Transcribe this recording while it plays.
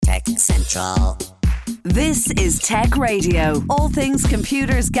Central. This is Tech Radio. All things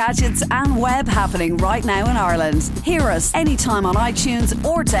computers, gadgets and web happening right now in Ireland. Hear us anytime on iTunes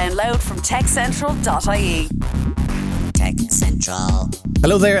or download from techcentral.ie. Tech Central.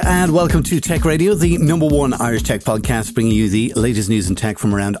 Hello there and welcome to Tech Radio, the number one Irish tech podcast, bringing you the latest news and tech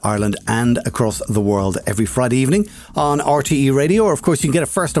from around Ireland and across the world every Friday evening on RTE Radio. Or of course you can get it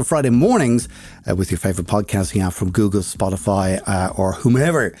first on Friday mornings with your favourite podcasting app from Google, Spotify or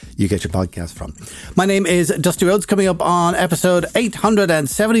whomever you get your podcast from. My name is Dusty Rhodes. Coming up on episode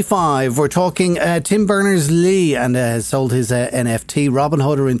 875, we're talking Tim Berners-Lee and has sold his NFT.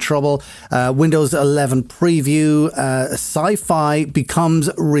 Robinhood are in trouble. Windows 11 preview. Sci-fi becomes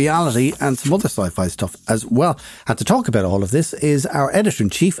reality and some other sci-fi stuff as well. And to talk about all of this is our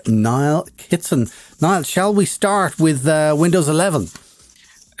editor-in-chief, Niall Kitson. Niall, shall we start with Windows 11?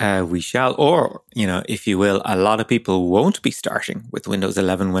 We shall, or, you know, if you will, a lot of people won't be starting with Windows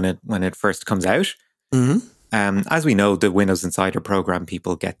 11 when it first comes out. Mm-hmm. As we know, the Windows Insider program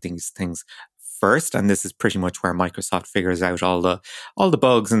people get these things first, and this is pretty much where Microsoft figures out all the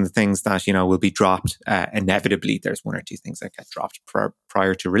bugs and the things that, you know, will be dropped. Inevitably, there's one or two things that get dropped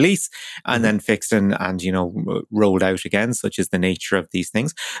prior to release and then fixed and you know, rolled out again, such is the nature of these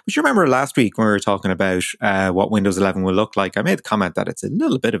things. But you remember last week when we were talking about what Windows 11 will look like, I made the comment that it's a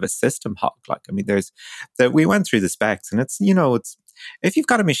little bit of a system hog. Like, I mean, we went through the specs, and it's, you know, it's, if you've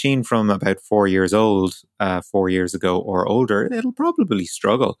got a machine from about 4 years old, 4 years ago or older, it'll probably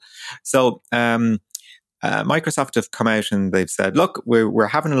struggle. So Microsoft have come out and they've said, look, we're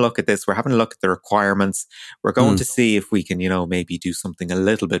having a look at this. We're having a look at the requirements. We're going to see if we can, you know, maybe do something a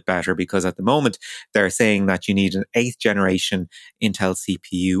little bit better, because at the moment they're saying that you need an 8th generation Intel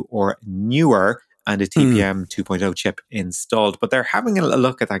CPU or newer and a TPM 2.0 chip installed. But they're having a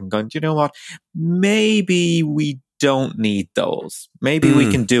look at that and going, do you know what? Maybe we don't need those. Maybe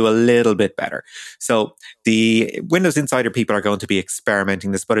we can do a little bit better. So the Windows Insider people are going to be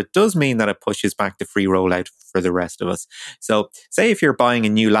experimenting this, but it does mean that it pushes back the free rollout for the rest of us. So say if you're buying a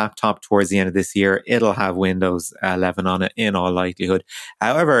new laptop towards the end of this year, it'll have Windows 11 on it in all likelihood.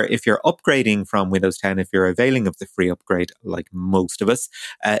 However, if you're upgrading from Windows 10, if you're availing of the free upgrade, like most of us,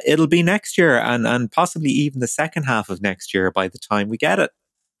 it'll be next year and possibly even the second half of next year by the time we get it.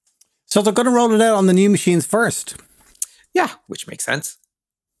 So they're going to roll it out on the new machines first? Yeah, which makes sense.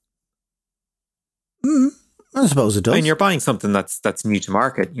 I suppose it does. I mean, you're buying something that's new to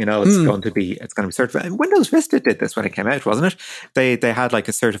market. You know, it's going to be certified. And Windows Vista did this when it came out, wasn't it? They had like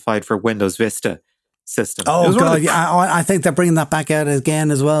a certified for Windows Vista system. Oh God, yeah, I think they're bringing that back out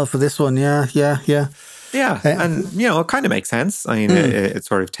again as well for this one. Yeah. Yeah, and you know, it kind of makes sense. I mean, it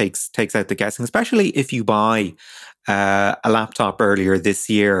sort of takes out the guessing, especially if you buy a laptop earlier this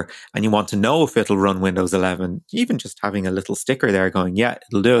year and you want to know if it'll run Windows 11. Even just having a little sticker there going, yeah,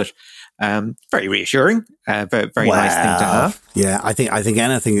 it'll do it. Very reassuring. Very nice thing to have. Yeah, I think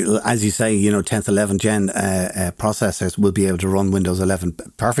anything, as you say, you know, 10th, 11th gen processors will be able to run Windows 11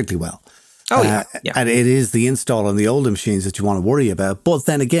 perfectly well. Oh, yeah. And it is the install on the older machines that you want to worry about. But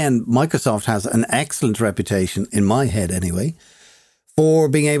then again, Microsoft has an excellent reputation, in my head anyway, for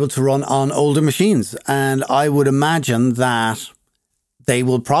being able to run on older machines. And I would imagine that they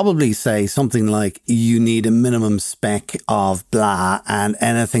will probably say something like, you need a minimum spec of blah, and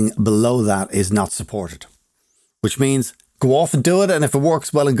anything below that is not supported. Which means go off and do it. And if it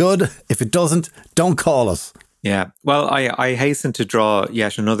works, well and good. If it doesn't, don't call us. Yeah, well, I hasten to draw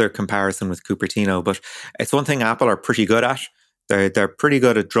yet another comparison with Cupertino, but it's one thing Apple are pretty good at. They're pretty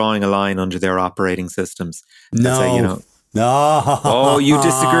good at drawing a line under their operating systems. No. Say, you know, no. Oh, you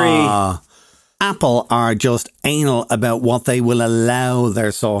disagree? Apple are just anal about what they will allow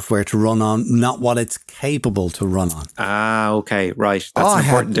their software to run on, not what it's capable to run on. Ah, okay, right. That's an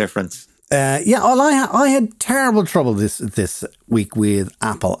important difference. I had terrible trouble this week with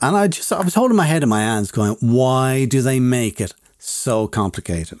Apple, and I was holding my head in my hands going, why do they make it so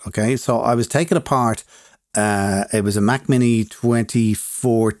complicated? Okay, so I was taking apart, it was a Mac Mini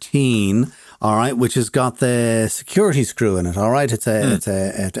 2014, all right, which has got the security screw in it, all right? It's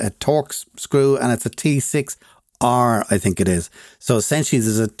a Torx screw, and it's a T6R, I think it is. So essentially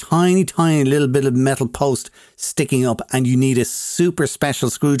there's a tiny, tiny little bit of metal post sticking up, and you need a super special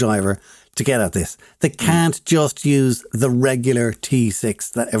screwdriver to get at this. They can't just use the regular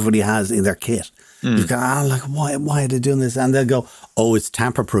T6 that everybody has in their kit. You go, why are they doing this? And they'll go, oh, it's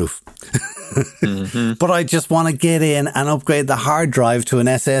tamper-proof. But I just want to get in and upgrade the hard drive to an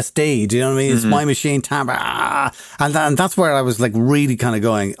SSD. Do you know what I mean? It's my machine, tamper. And that's where I was like really kind of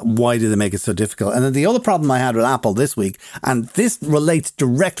going, why do they make it so difficult? And then the other problem I had with Apple this week, and this relates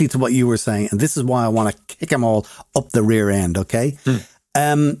directly to what you were saying, and this is why I want to kick them all up the rear end, okay?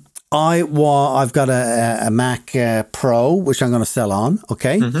 I've got a Mac Pro, which I'm going to sell on.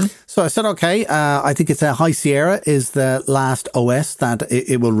 Okay. So I said, okay, I think it's a High Sierra is the last OS that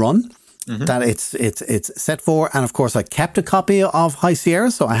it will run. That it's set for, and of course I kept a copy of High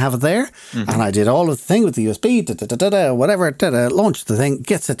Sierra, so I have it there, and I did all of the thing with the USB, whatever, launched the thing,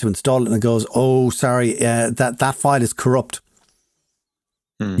 gets it to install it, and it goes, oh, sorry, that file is corrupt.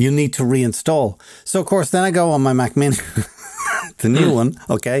 You need to reinstall. So of course, then I go on my Mac Mini, the new one,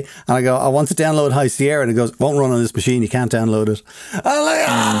 okay, and I go, I want to download High Sierra, and it goes, won't run on this machine, you can't download it. I'm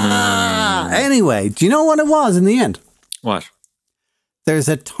like, Anyway, do you know what it was in the end? What? There's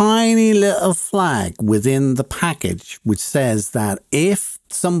a tiny little flag within the package which says that if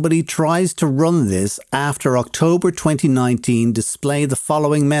somebody tries to run this after October 2019, display the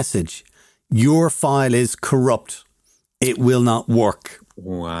following message: your file is corrupt. It will not work.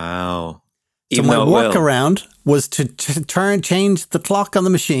 Wow. So my workaround was to change the clock on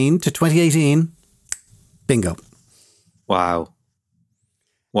the machine to 2018. Bingo. Wow.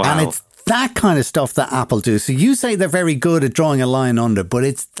 And it's that kind of stuff that Apple do. So you say they're very good at drawing a line under, but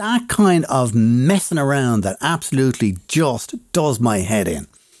it's that kind of messing around that absolutely just does my head in.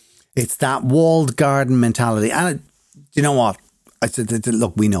 It's that walled garden mentality. And you know what? I said,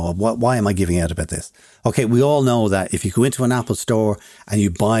 look, we know. Why am I giving out about this? Okay, we all know that if you go into an Apple store and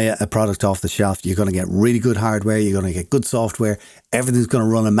you buy a product off the shelf, you're going to get really good hardware, you're going to get good software, everything's going to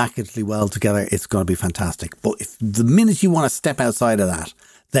run immaculately well together, it's going to be fantastic. But if the minute you want to step outside of that,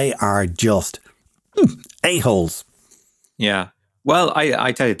 they are just a-holes. Yeah. Well,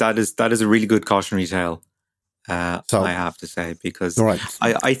 I tell you, that is a really good cautionary tale, I have to say, because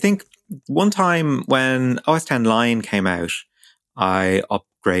I think one time when OS X Line came out, I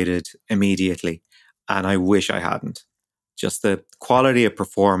upgraded immediately, and I wish I hadn't. Just the quality of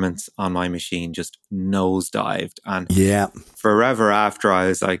performance on my machine just nosedived. And forever after, I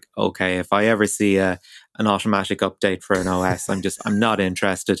was like, okay, if I ever see an automatic update for an OS, I'm not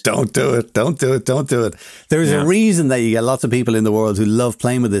interested. Don't do it. There's a reason that you get lots of people in the world who love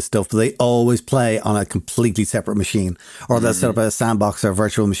playing with this stuff, but they always play on a completely separate machine, or they'll set up a sandbox or a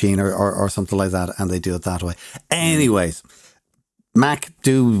virtual machine or something like that, and they do it that way. Anyways, Mac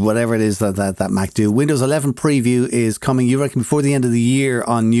do whatever it is that Mac do. Windows 11 preview is coming, you reckon, before the end of the year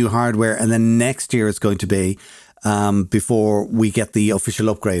on new hardware, and then next year it's going to be before we get the official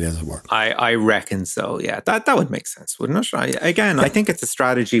upgrade, as it were. I reckon so, yeah. That would make sense, wouldn't it? I think it's a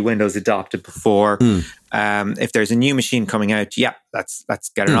strategy Windows adopted before. If there's a new machine coming out, let's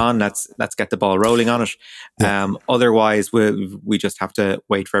get it on. Let's get the ball rolling on it. Otherwise, we just have to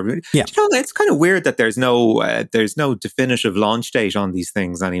wait for everybody. Yeah. You know, it's kind of weird that there's no definitive launch date on these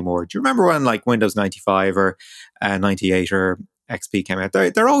things anymore. Do you remember when like Windows 95 or 98 or XP came out?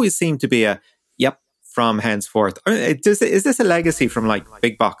 There always seemed to be from henceforth. Is this a legacy from like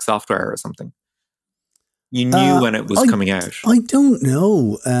big box software or something? You knew when it was coming out. I don't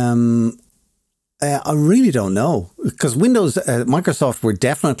know. I really don't know, because Microsoft were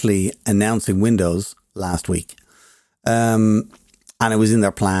definitely announcing Windows last week, and it was in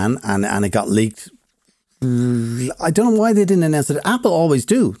their plan, and it got leaked. I don't know why they didn't announce it. Apple always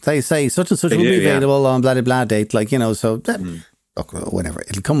do. They say such and such will be available on blah blah blah date, so. Look, whenever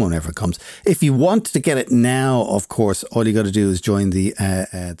it'll come, whenever it comes. If you want to get it now, of course, all you got to do is join the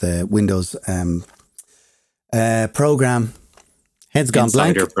Windows program. Head's gone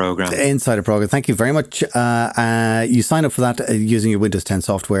blank. Insider program. Thank you very much. You sign up for that using your Windows 10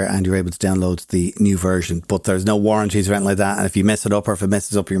 software, and you're able to download the new version. But there's no warranties or anything like that. And if you mess it up, or if it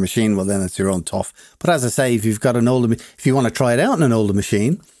messes up your machine, well, then it's your own tough. But as I say, if you've got if you want to try it out on an older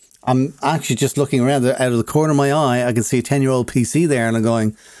machine, I'm actually just looking around out of the corner of my eye. I can see a 10-year-old PC there, and I'm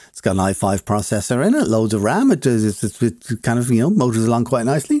going, it's got an i5 processor in it, loads of RAM. It kind of, motors along quite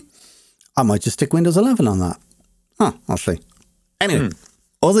nicely. I might just stick Windows 11 on that. I'll see. Anyway,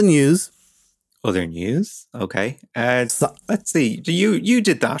 other news. Okay. Let's see. You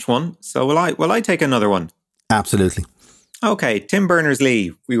did that one. So will I take another one? Absolutely. Okay, Tim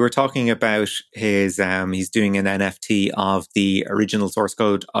Berners-Lee. We were talking about his, he's doing an NFT of the original source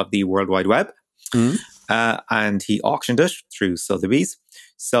code of the World Wide Web. And he auctioned it through Sotheby's.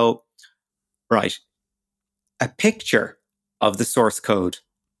 So, right, a picture of the source code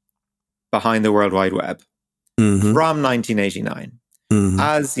behind the World Wide Web from 1989.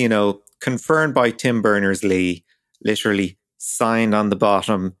 As, confirmed by Tim Berners-Lee, literally signed on the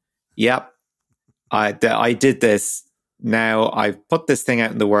bottom. Yep, I did this. Now I've put this thing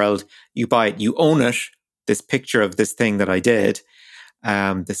out in the world. You buy it, you own it. This picture of this thing that I did,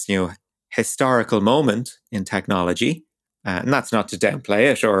 this historical moment in technology, and that's not to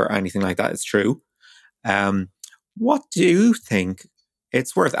downplay it or anything like that. It's true. What do you think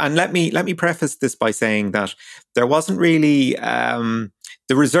it's worth. And let me preface this by saying that there wasn't really the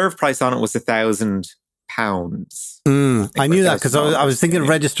reserve price on it was £1,000. I knew that because I was thinking of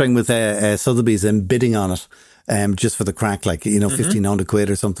registering with Sotheby's and bidding on it. Just for the crack, like, 1,500 quid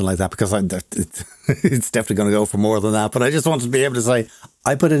or something like that, because it's definitely going to go for more than that. But I just wanted to be able to say,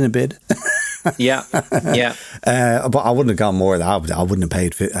 I put in a bid. Yeah. But I wouldn't have gone more than that. I wouldn't have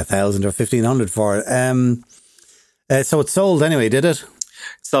paid 1,000 or 1,500 for it. So it's sold anyway, did it?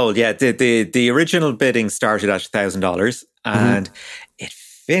 Sold, yeah. The original bidding started at $1,000 and it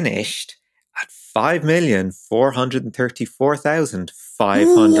finished at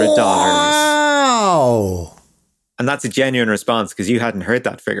 $5,434,500. Wow. And that's a genuine response because you hadn't heard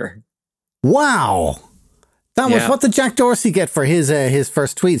that figure. Wow. That was what did Jack Dorsey get for his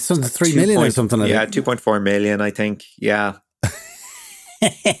first tweet? Something 3 million or something like that. Yeah, 2.4 million, I think. Yeah.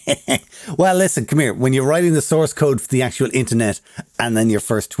 Well, listen, come here. When you're writing the source code for the actual internet and then your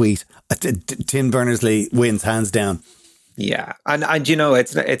first tweet, Tim Berners-Lee wins hands down. Yeah, and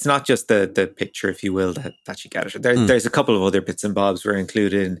it's not just the picture, if you will, that you get it. There's a couple of other bits and bobs were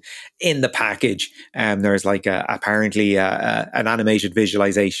included in the package. There's like apparently an animated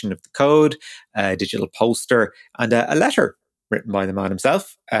visualization of the code, a digital poster, and a letter written by the man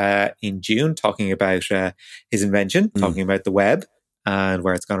himself in June, talking about his invention, talking about the web and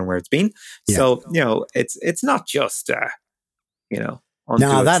where it's gone and where it's been. Yeah. So it's not just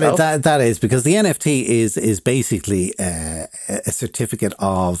No, that is because the NFT is basically a certificate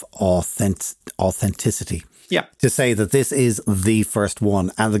of authenticity. Yeah. To say that this is the first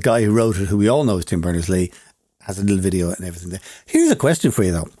one. And the guy who wrote it, who we all know is Tim Berners-Lee, has a little video and everything there. Here's a question for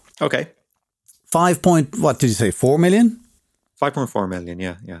you, though. Okay. 4 million? 5.4 million,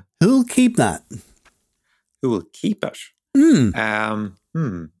 yeah. Who'll keep that? Who will keep it?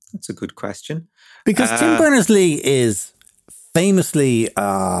 That's a good question. Because Tim Berners-Lee is famously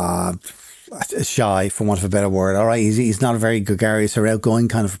shy, for want of a better word. All right, he's not a very gregarious or outgoing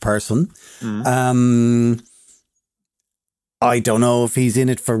kind of a person. I don't know if he's in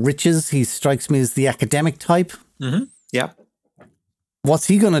it for riches. He strikes me as the academic type. Yeah. What's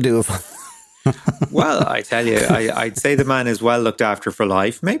he going to do if? Well, I tell you, I'd say the man is well looked after for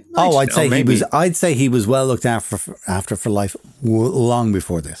life. Maybe. I'd say he was well looked after for life long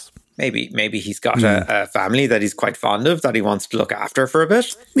before this. Maybe he's got a family that he's quite fond of that he wants to look after for a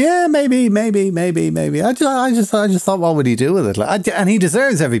bit. Yeah, maybe. I just thought, what would he do with it? And he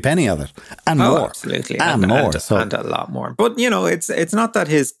deserves every penny of it, and more, absolutely, and more, and a lot more. But it's not that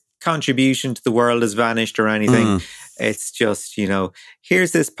his contribution to the world has vanished or anything. It's just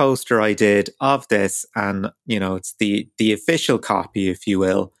here's this poster I did of this, and it's the official copy, if you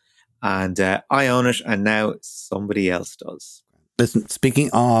will, and I own it, and now somebody else does. Listen, speaking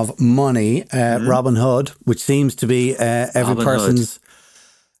of money, Robinhood, which seems to be every person's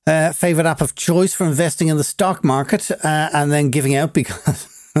favourite app of choice for investing in the stock market and then giving out because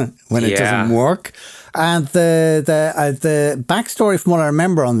when it doesn't work. And the backstory from what I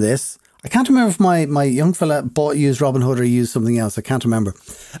remember on this, I can't remember if my young fella used Robinhood or used something else. I can't remember.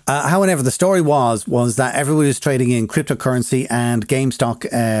 However, the story was that everybody was trading in cryptocurrency and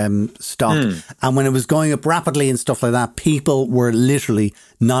GameStop stock. And when it was going up rapidly and stuff like that, people were literally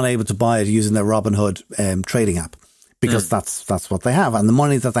not able to buy it using their Robinhood trading app because that's what they have. And the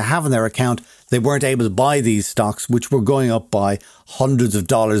money that they have in their account, they weren't able to buy these stocks, which were going up by hundreds of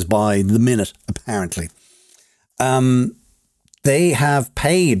dollars by the minute, apparently. They have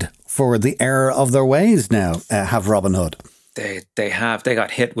paid for the error of their ways now, have Robinhood. They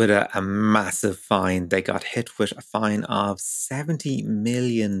got hit with a massive fine. They got hit with a fine of $70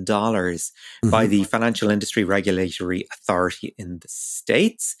 million by the Financial Industry Regulatory Authority in the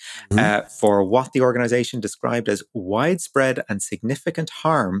States for what the organization described as widespread and significant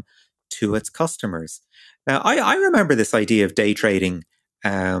harm to its customers. Now, I remember this idea of day trading.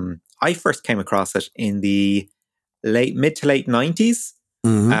 I first came across it in the mid to late 90s.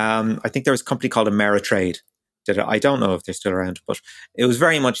 I think there was a company called Ameritrade. I don't know if they're still around, but it was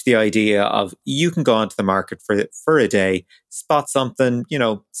very much the idea of you can go onto the market for a day, spot something,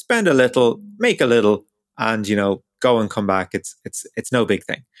 spend a little, make a little, and go and come back. It's no big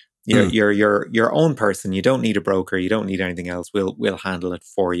thing. You're your own person. You don't need a broker. You don't need anything else. We'll handle it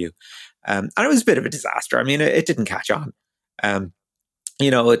for you. And it was a bit of a disaster. I mean, it didn't catch on.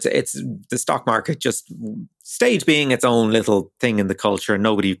 It's the stock market just stayed being its own little thing in the culture and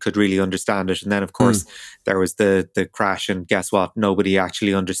nobody could really understand it. And then, of course, there was the crash and guess what? Nobody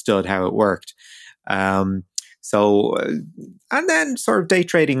actually understood how it worked. So, and then sort of day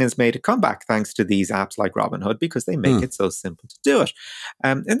trading has made a comeback thanks to these apps like Robinhood, because they make it so simple to do it.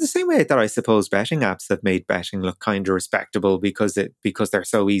 In the same way that I suppose betting apps have made betting look kind of respectable because they're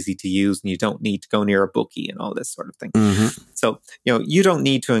so easy to use and you don't need to go near a bookie and all this sort of thing. So, you don't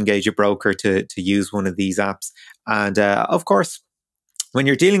need to engage a broker to use one of these apps. And of course, when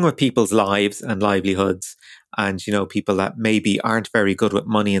you're dealing with people's lives and livelihoods, and people that maybe aren't very good with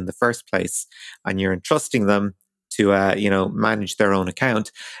money in the first place, and you're entrusting them to manage their own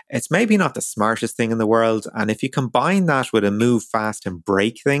account, it's maybe not the smartest thing in the world. And if you combine that with a move fast and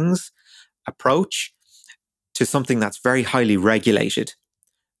break things approach to something that's very highly regulated,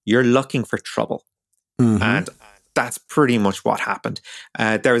 you're looking for trouble. And that's pretty much what happened.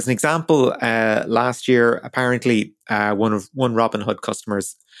 There was an example last year. Apparently, one Robinhood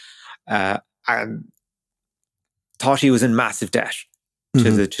customers thought he was in massive debt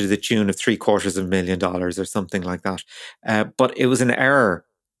to the tune of $750,000 or something like that. But it was an error,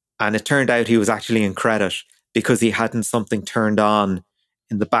 and it turned out he was actually in credit because he hadn't something turned on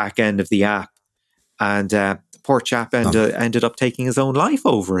in the back end of the app, and the poor chap ended up taking his own life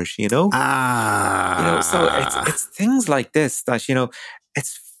over it. So it's things like this that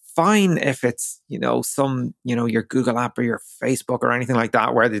it's fine if it's some your Google app or your Facebook or anything like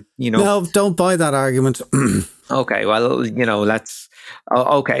that where No, don't buy that argument. Okay, well,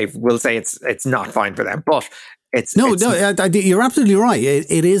 we'll say it's not fine for them, but you're absolutely right.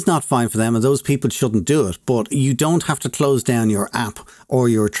 It is not fine for them, and those people shouldn't do it. But you don't have to close down your app or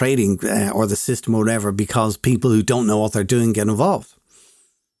your trading or the system or whatever because people who don't know what they're doing get involved.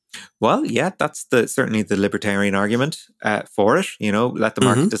 Well, yeah, that's certainly the libertarian argument for it. Let the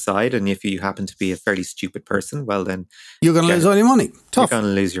market decide, and if you happen to be a fairly stupid person, well, then you're going to lose all your money. Tough. You're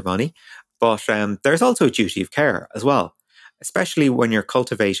going to lose your money. But there's also a duty of care as well, especially when you're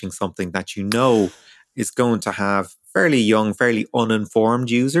cultivating something that is going to have fairly young, fairly uninformed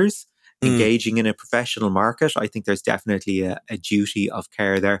users engaging in a professional market. I think there's definitely a duty of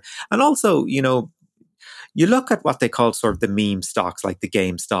care there. And also, you look at what they call sort of the meme stocks, like the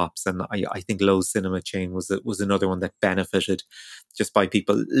GameStops, and I think Lowe's Cinema Chain was another one that benefited just by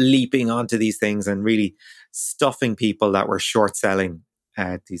people leaping onto these things and really stuffing people that were short selling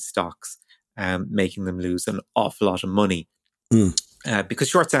these stocks. Making them lose an awful lot of money. Because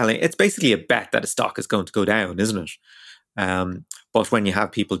short selling, it's basically a bet that a stock is going to go down, isn't it? But when you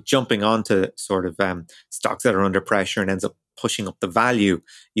have people jumping onto sort of stocks that are under pressure and ends up pushing up the value,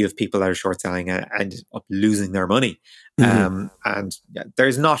 you have people that are short selling and end up losing their money. And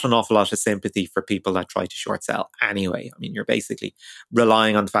there's not an awful lot of sympathy for people that try to short sell anyway. I mean, you're basically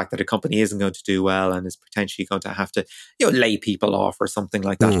relying on the fact that a company isn't going to do well and is potentially going to have to, lay people off or something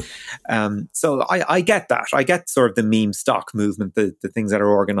like that. So I get that. I get sort of the meme stock movement, the things that are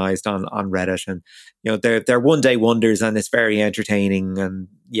organized on Reddit, and they're one day wonders and it's very entertaining and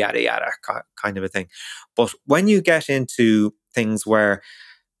yada yada kind of a thing. But when you get into things where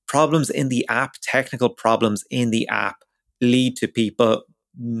problems in the app, technical problems in the app, lead to people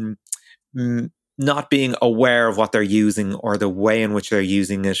not being aware of what they're using or the way in which they're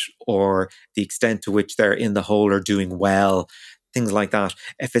using it or the extent to which they're in the hole or doing well, things like that.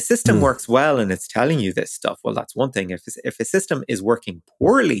 If a system works well and it's telling you this stuff, well, that's one thing. If a system is working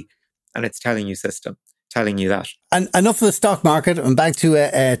poorly and it's telling you that. And enough of the stock market, and back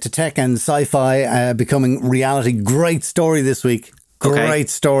to tech and sci-fi becoming reality. Great story this week. All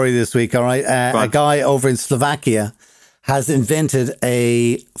right. A guy over in Slovakia has invented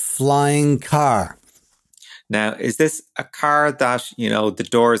a flying car. Now, is this a car that, the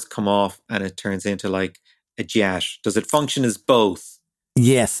doors come off and it turns into like a jet? Does it function as both?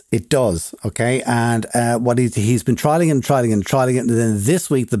 Yes, it does. Okay. And what he's been trialing it. And then this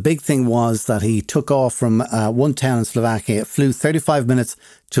week, the big thing was that he took off from one town in Slovakia, flew 35 minutes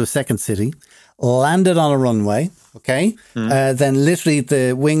to a second city, landed on a runway. Okay. Then literally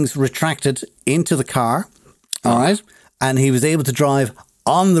the wings retracted into the car. All right. And he was able to drive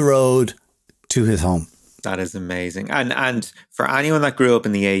on the road to his home. That is amazing. And for anyone that grew up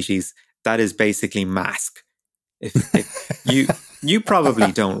in the 80s, that is basically Mask. If you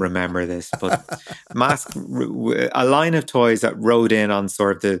probably don't remember this, but Mask, a line of toys that rode in on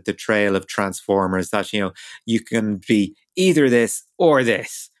sort of the trail of Transformers that, you can be either this or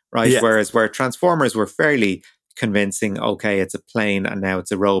this, right? Yeah. Whereas where Transformers were fairly convincing, okay, it's a plane and now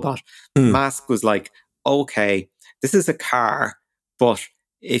it's a robot. Mask was like, okay, this is a car, but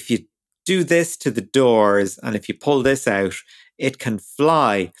if you do this to the doors and if you pull this out, it can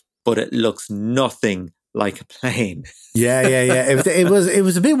fly, but it looks nothing like a plane. Yeah. It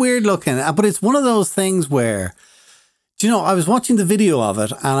was a bit weird looking, but it's one of those things where, I was watching the video of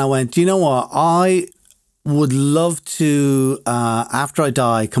it and I went, do you know what? would love to, after I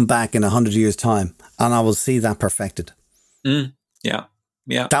die, come back in 100 years' time and I will see that perfected. Yeah.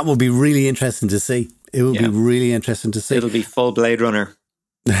 That would be really interesting to see. It would be really interesting to see. It'll be full Blade Runner.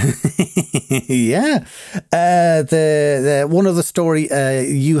 Yeah. The one other story,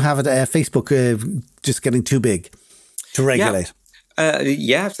 you have it, Facebook just getting too big to regulate.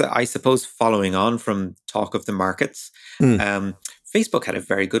 So I suppose following on from talk of the markets, Facebook had a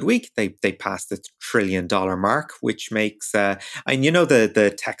very good week. They passed the $1 trillion mark, which makes and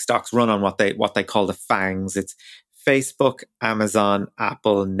the tech stocks run on what they call the FANGs. It's Facebook, Amazon,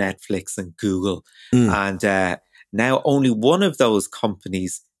 Apple, Netflix, and Google. And now only one of those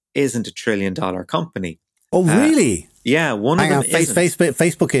companies isn't $1 trillion company. Oh, really? Yeah, one of them isn't.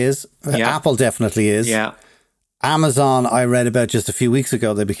 Facebook is. Apple definitely is. Yeah. Amazon, I read about just a few weeks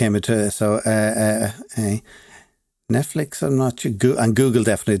ago, they became Netflix, I'm not sure. And Google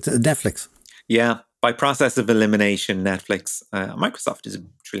definitely. Netflix. Yeah. By process of elimination, Netflix, Microsoft is $1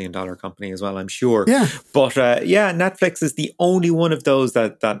 trillion company as well, I'm sure. Yeah. But Netflix is the only one of those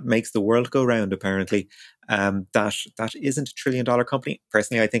that makes the world go round, apparently. That isn't $1 trillion company.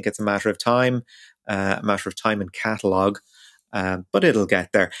 Personally, I think it's a matter of time and catalog. But it'll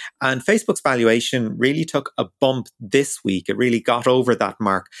get there. And Facebook's valuation really took a bump this week. It really got over that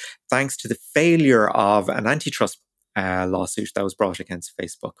mark thanks to the failure of an antitrust lawsuit that was brought against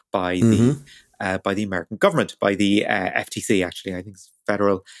Facebook by the American government, by the FTC, actually. I think it's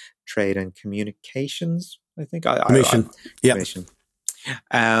Federal Trade and Communications, I think. Commission. Commission.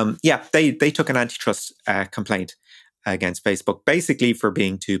 They took an antitrust complaint against Facebook, basically for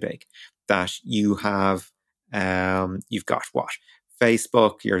being too big. That you have... you've got what?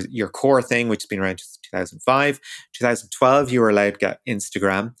 Facebook, your core thing, which has been around since 2005. 2012, you were allowed to get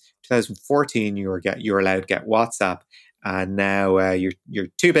Instagram. 2014, you were allowed to get WhatsApp. And now you're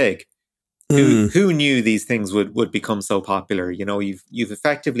too big. Who knew these things would become so popular? You've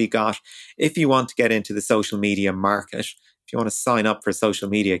effectively got, if you want to get into the social media market, if you want to sign up for a social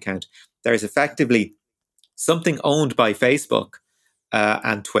media account, there's effectively something owned by Facebook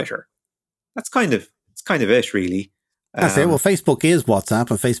and Twitter. It's kind of it, really. That's it. Well, Facebook is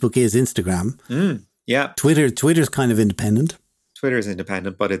WhatsApp and Facebook is Instagram. Yeah. Twitter's kind of independent. Twitter is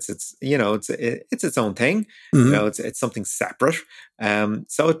independent, but it's its own thing. It's something separate.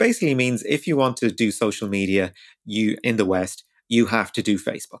 So it basically means if you want to do social media, you in the West, you have to do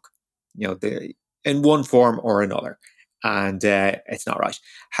Facebook. In one form or another, and it's not right.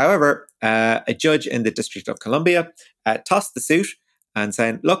 However, a judge in the District of Columbia tossed the suit and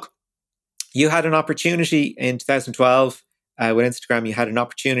saying, "Look, you had an opportunity in 2012 with Instagram. You had an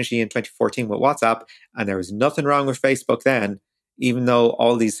opportunity in 2014 with WhatsApp, and there was nothing wrong with Facebook then, even though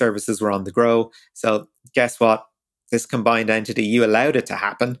all these services were on the grow. So guess what? This combined entity, you allowed it to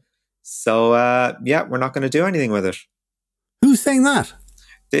happen. So we're not going to do anything with it." Who's saying that?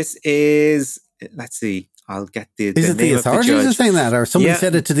 This is, let's see, I'll get the Is it the authorities are saying that, or somebody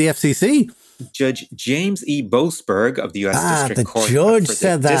said it to the FCC? Judge James E. Boasberg of the U.S. District Court. The judge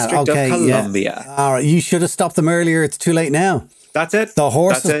said that. District of Columbia. Yeah. All right, you should have stopped them earlier. It's too late now. That's it. The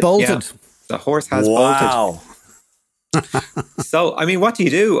horse has bolted. Yeah. The horse has bolted. So, I mean, what do you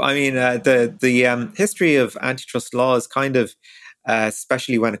do? I mean, the history of antitrust law is kind of,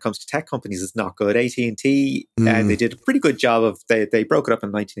 especially when it comes to tech companies, is not good. AT&T, they did a pretty good job of, they broke it up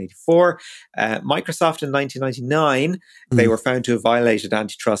in 1984. Microsoft in 1999, they were found to have violated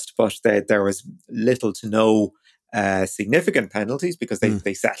antitrust, but there was little to no significant penalties because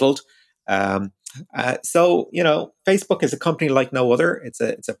they settled. So, Facebook is a company like no other. It's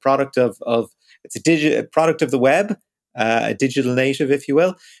a product it's a product of the web. A digital native, if you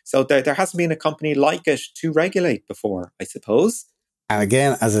will. So there hasn't been a company like it to regulate before, I suppose. And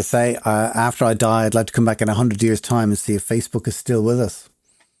again, as I say, after I die, I'd like to come back in 100 years' time and see if Facebook is still with us.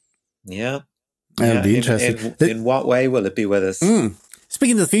 Yeah. It'll be interesting. In what way will it be with us?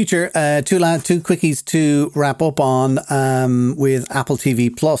 Speaking of the future, two quickies to wrap up on with Apple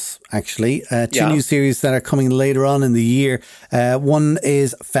TV Plus, actually. Two new series that are coming later on in the year. One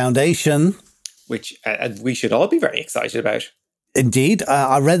is Foundation, which we should all be very excited about. Indeed.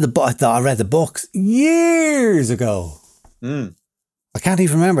 I read the books years ago. I can't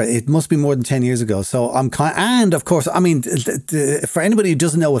even remember. It must be more than 10 years ago. So and of course, I mean, for anybody who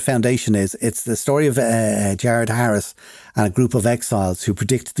doesn't know what Foundation is, it's the story of Jared Harris and a group of exiles who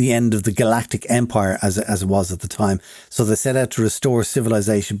predict the end of the galactic empire as it was at the time. So they set out to restore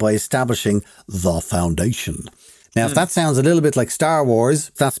civilization by establishing the Foundation. Now, if that sounds a little bit like Star Wars,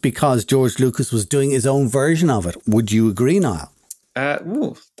 that's because George Lucas was doing his own version of it. Would you agree, Niall?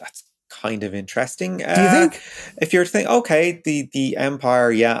 That's kind of interesting. Do you think? If you're thinking, okay, the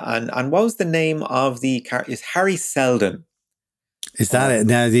Empire, yeah, and what was the name of the character? Is Harry Seldon. Is that it?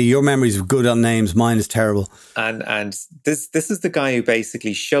 Now, your memory's good on names. Mine is terrible. And this is the guy who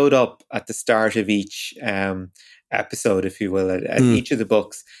basically showed up at the start of each episode, if you will, at each of the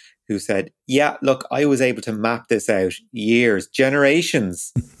books, who said, yeah, look, I was able to map this out years,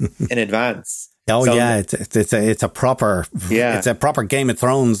 generations in advance. Oh, so yeah, it's a proper Game of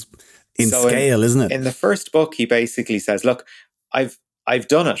Thrones in scale, isn't it? In the first book, he basically says, look, I've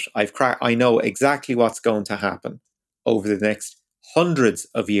done it. I know exactly what's going to happen over the next hundreds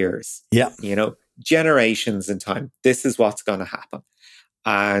of years. Yeah. Generations in time. This is what's going to happen.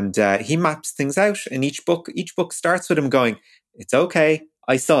 And he maps things out. And each book starts with him going, it's okay,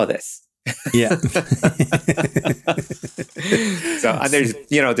 I saw this. Yeah. So, and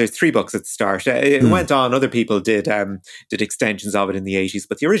there's 3 books at the start. It went on. Other people did extensions of it in the 80s,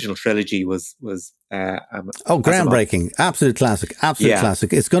 but the original trilogy was groundbreaking. Absolute classic.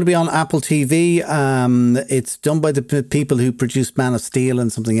 Classic. It's going to be on Apple TV. It's done by the people who produced Man of Steel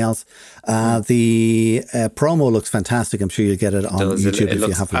and something else. The promo looks fantastic. I'm sure you'll get it on YouTube if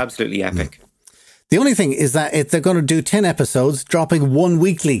you have it. Absolutely epic. The only thing is that they're going to do 10 episodes, dropping 1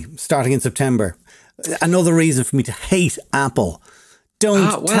 weekly starting in September. Another reason for me to hate Apple.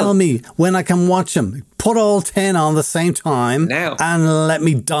 Don't tell me when I can watch them. Put all 10 on the same time now and let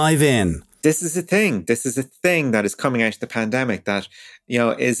me dive in. This is a thing. This is a thing that is coming out of the pandemic that,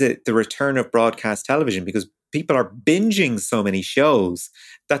 is it the return of broadcast television? Because people are binging so many shows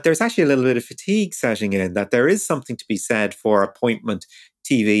that there's actually a little bit of fatigue setting in, that there is something to be said for appointment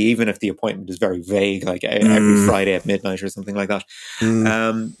TV, even if the appointment is very vague, like every Friday at midnight or something like that.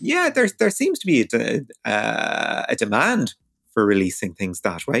 There seems to be a demand for releasing things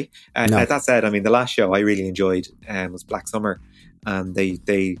that way. That said, the last show I really enjoyed was Black Summer, and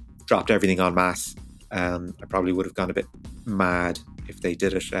they dropped everything en masse. I probably would have gone a bit mad if they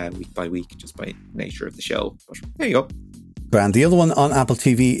did it week by week, just by nature of the show. But there you go. Grand. The other one on Apple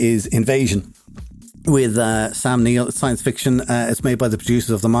TV is Invasion, with Sam Neill. It's science fiction. It's made by the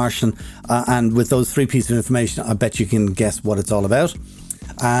producers of The Martian. And with those 3 pieces of information, I bet you can guess what it's all about.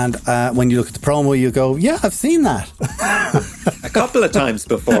 And when you look at the promo, you go, yeah, I've seen that. A couple of times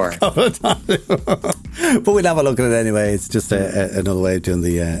before. But we'll have a look at it anyway. It's just another way of doing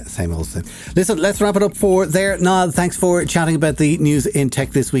the same old thing. Listen, let's wrap it up for there. Niall, thanks for chatting about the news in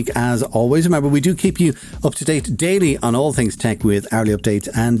tech this week, as always. Remember, we do keep you up to date daily on all things tech with hourly updates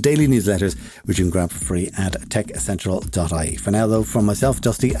and daily newsletters, which you can grab for free at techcentral.ie. For now, though, from myself,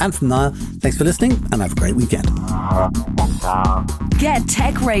 Dusty, and from Niall, thanks for listening and have a great weekend. Get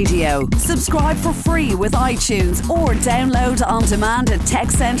Tech Radio. Subscribe for free with iTunes or download on demand at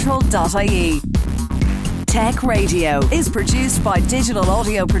techcentral.ie. Tech Radio is produced by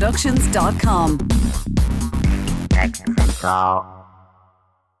digitalaudioproductions.com. Tech Central.